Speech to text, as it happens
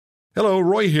Hello,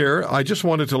 Roy here. I just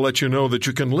wanted to let you know that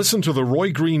you can listen to The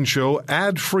Roy Green Show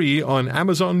ad-free on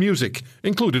Amazon Music,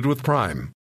 included with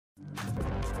Prime.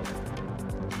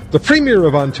 The Premier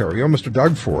of Ontario, Mr.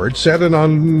 Doug Ford, said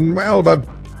about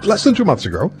less than 2 months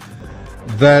ago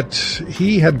that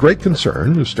he had great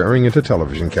concern, staring into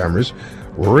television cameras,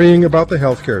 worrying about the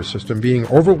healthcare system being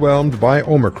overwhelmed by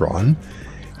Omicron.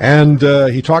 And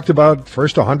he talked about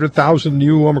first 100,000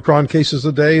 new Omicron cases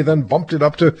a day, then bumped it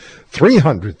up to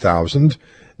 300,000.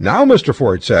 Now, Mr.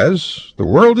 Ford says, the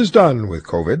world is done with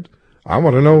COVID. I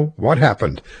want to know what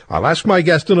happened. I'll ask my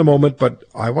guest in a moment, but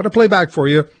I want to play back for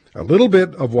you a little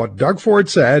bit of what Doug Ford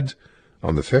said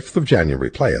on the 5th of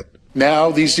January. Play it. Now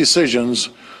these decisions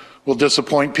will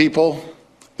disappoint people,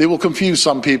 they will confuse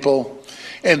some people,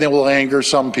 and they will anger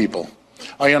some people.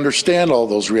 I understand all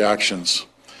those reactions.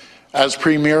 As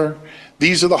Premier,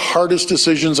 these are the hardest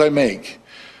decisions I make,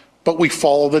 but we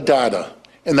follow the data.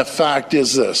 And the fact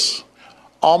is this: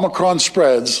 Omicron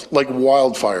spreads like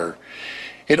wildfire.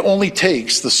 It only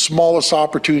takes the smallest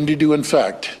opportunity to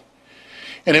infect.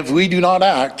 And if we do not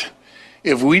act,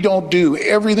 if we don't do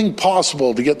everything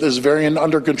possible to get this variant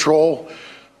under control,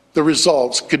 the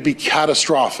results could be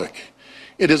catastrophic.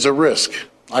 It is a risk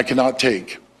I cannot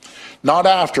take. Not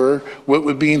after what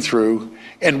we've been through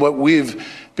and what we've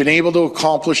been able to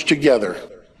accomplish together.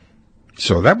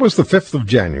 So that was the 5th of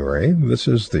January. This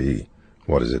is the,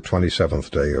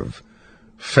 27th day of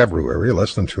February,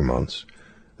 less than 2 months.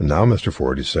 And now Mr.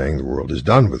 Ford is saying the world is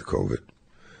done with COVID.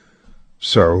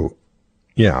 So,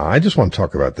 I just want to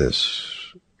talk about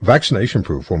this. Vaccination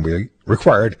proof won't be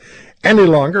required any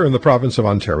longer in the province of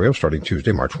Ontario starting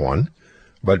Tuesday, March 1.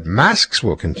 But masks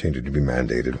will continue to be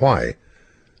mandated. Why?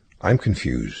 I'm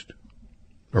confused.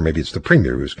 Or maybe it's the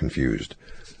Premier who's confused.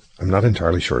 I'm not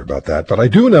entirely sure about that, but I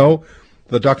do know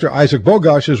that Dr. Isaac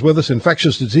Bogosh is with us,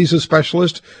 infectious diseases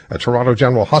specialist at Toronto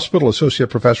General Hospital,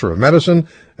 associate professor of medicine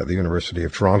at the University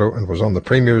of Toronto, and was on the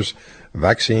Premier's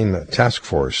vaccine task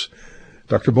force.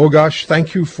 Dr. Bogosh,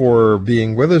 thank you for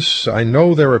being with us. I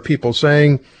know there are people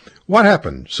saying, what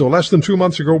happened? So less than 2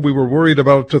 months ago, we were worried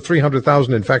about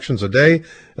 300,000 infections a day,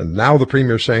 and now the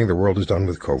Premier is saying the world is done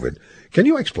with COVID. Can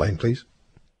you explain, please?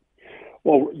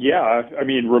 Well, yeah. I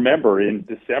mean, remember, in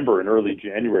December and early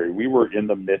January, we were in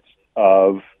the midst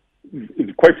of,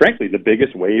 quite frankly, the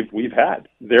biggest wave we've had.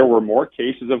 There were more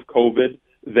cases of COVID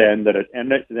than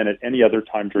at any other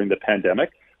time during the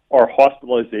pandemic. Our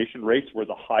hospitalization rates were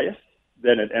the highest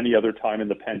than at any other time in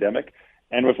the pandemic.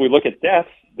 And if we look at deaths,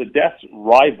 the deaths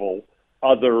rival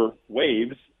other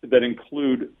waves that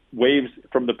include waves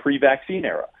from the pre-vaccine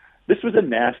era. This was a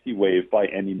nasty wave by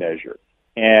any measure.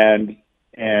 And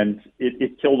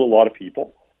it killed a lot of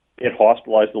people. It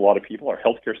hospitalized a lot of people. Our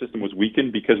healthcare system was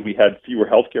weakened because we had fewer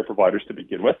healthcare providers to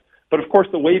begin with. But of course,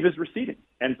 the wave is receding,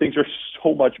 and things are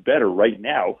so much better right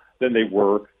now than they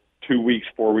were 2 weeks,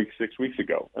 4 weeks, 6 weeks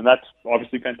ago. And that's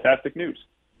obviously fantastic news.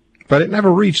 But it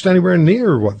never reached anywhere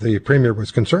near what the Premier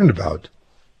was concerned about.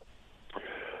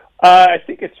 I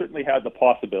think it certainly had the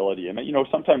possibility. And,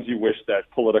 sometimes you wish that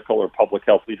political or public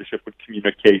health leadership would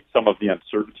communicate some of the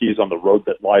uncertainties on the road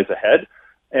that lies ahead.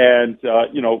 And,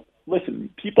 listen,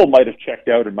 people might have checked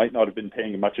out and might not have been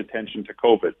paying much attention to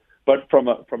COVID. But from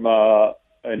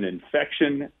an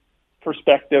infection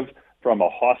perspective, from a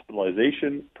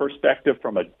hospitalization perspective,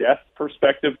 from a death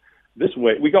perspective, this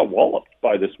wave, we got walloped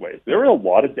by this wave. There were a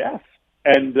lot of deaths,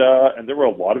 and there were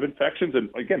a lot of infections. And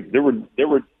again, there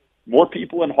were more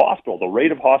people in hospital. The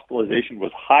rate of hospitalization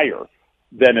was higher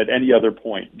than at any other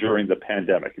point during the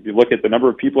pandemic. If you look at the number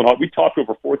of people we talked to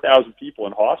over 4,000 people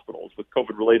in hospitals with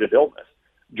COVID-related illness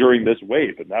during this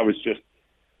wave, and that was just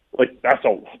that's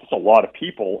a lot of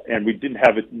people, and we didn't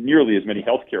have nearly as many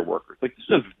healthcare workers. This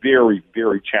is a very,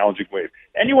 very challenging wave.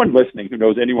 Anyone listening who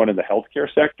knows anyone in the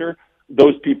healthcare sector,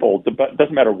 those people,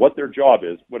 doesn't matter what their job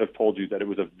is, would have told you that it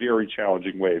was a very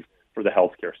challenging wave for the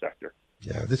healthcare sector.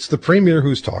 Yeah, it's the Premier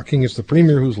who's talking. It's the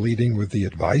Premier who's leading with the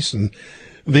advice and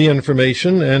the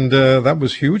information, and that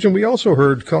was huge. And we also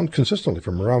heard consistently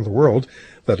from around the world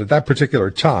that at that particular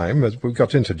time, as we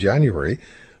got into January,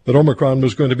 that Omicron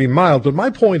was going to be mild. But my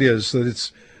point is that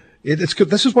it's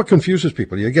this is what confuses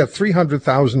people. You get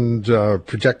 300,000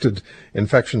 projected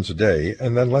infections a day,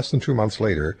 and then less than 2 months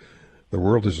later, the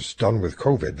world is just done with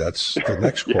COVID. That's the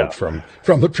next quote from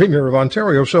the Premier of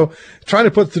Ontario. So trying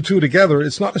to put the two together,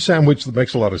 it's not a sandwich that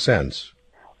makes a lot of sense.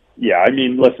 Yeah, I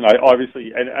mean, listen,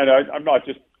 I'm not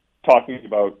just talking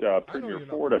about Premier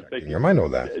Ford. I know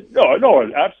that.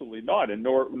 No, absolutely not, and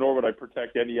nor would I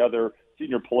protect any other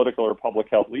senior political or public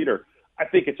health leader. I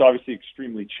think it's obviously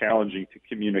extremely challenging to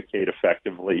communicate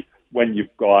effectively when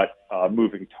you've got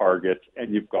moving targets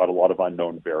and you've got a lot of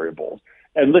unknown variables.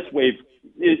 And this wave,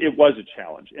 it was a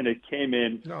challenge, and it came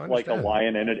in like a understand.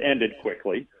 lion, and it ended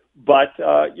quickly. But,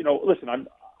 listen,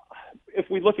 if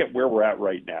we look at where we're at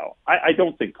right now, I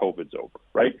don't think COVID's over,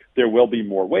 right? There will be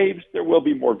more waves. There will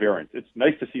be more variants. It's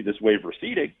nice to see this wave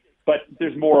receding, but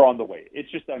there's more on the way. It's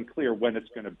just unclear when it's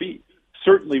going to be.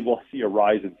 Certainly we'll see a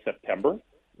rise in September.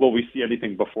 Will we see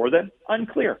anything before then?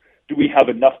 Unclear. Do we have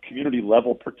enough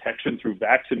community-level protection through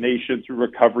vaccination, through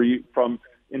recovery from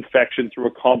infection, through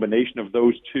a combination of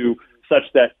those two, such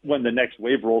that when the next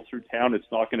wave rolls through town, it's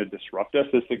not going to disrupt us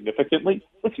as significantly?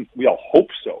 Listen, we all hope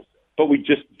so, but we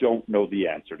just don't know the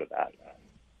answer to that.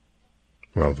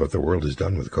 Well, but the world is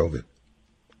done with COVID.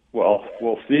 Well,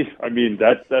 we'll see. I mean,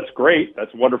 that's great.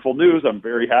 That's wonderful news. I'm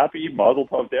very happy. Mazel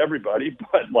tov to everybody.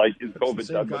 But, is COVID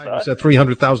done with that? It's at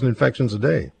 300,000 infections a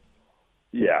day.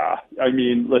 Yeah. I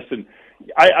mean, listen,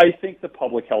 I think the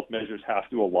public health measures have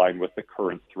to align with the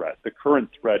current threat. The current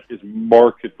threat is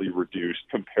markedly reduced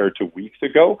compared to weeks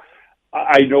ago.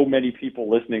 I know many people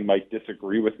listening might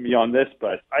disagree with me on this,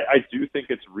 but I do think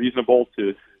it's reasonable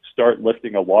to start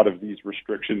lifting a lot of these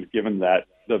restrictions given that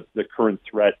the current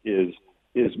threat is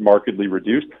markedly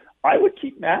reduced. I would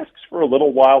keep masks for a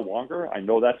little while longer. I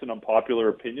know that's an unpopular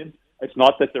opinion. It's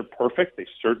not that they're perfect. They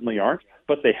certainly aren't,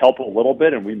 but they help a little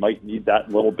bit, and we might need that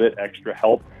little bit extra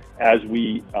help as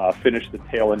we finish the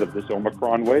tail end of this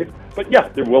Omicron wave. But yeah,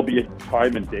 there will be a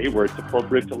time and day where it's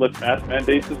appropriate to lift mask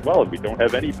mandates as well, and we don't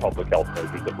have any public health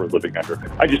measures that we're living under.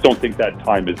 I just don't think that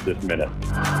time is this minute.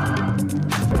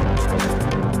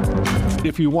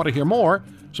 If you want to hear more,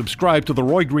 subscribe to The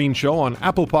Roy Green Show on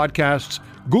Apple Podcasts,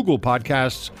 Google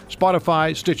Podcasts,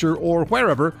 Spotify, Stitcher, or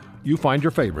wherever you find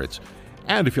your favorites.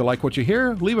 And if you like what you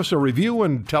hear, leave us a review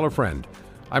and tell a friend.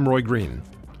 I'm Roy Green.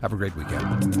 Have a great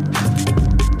weekend.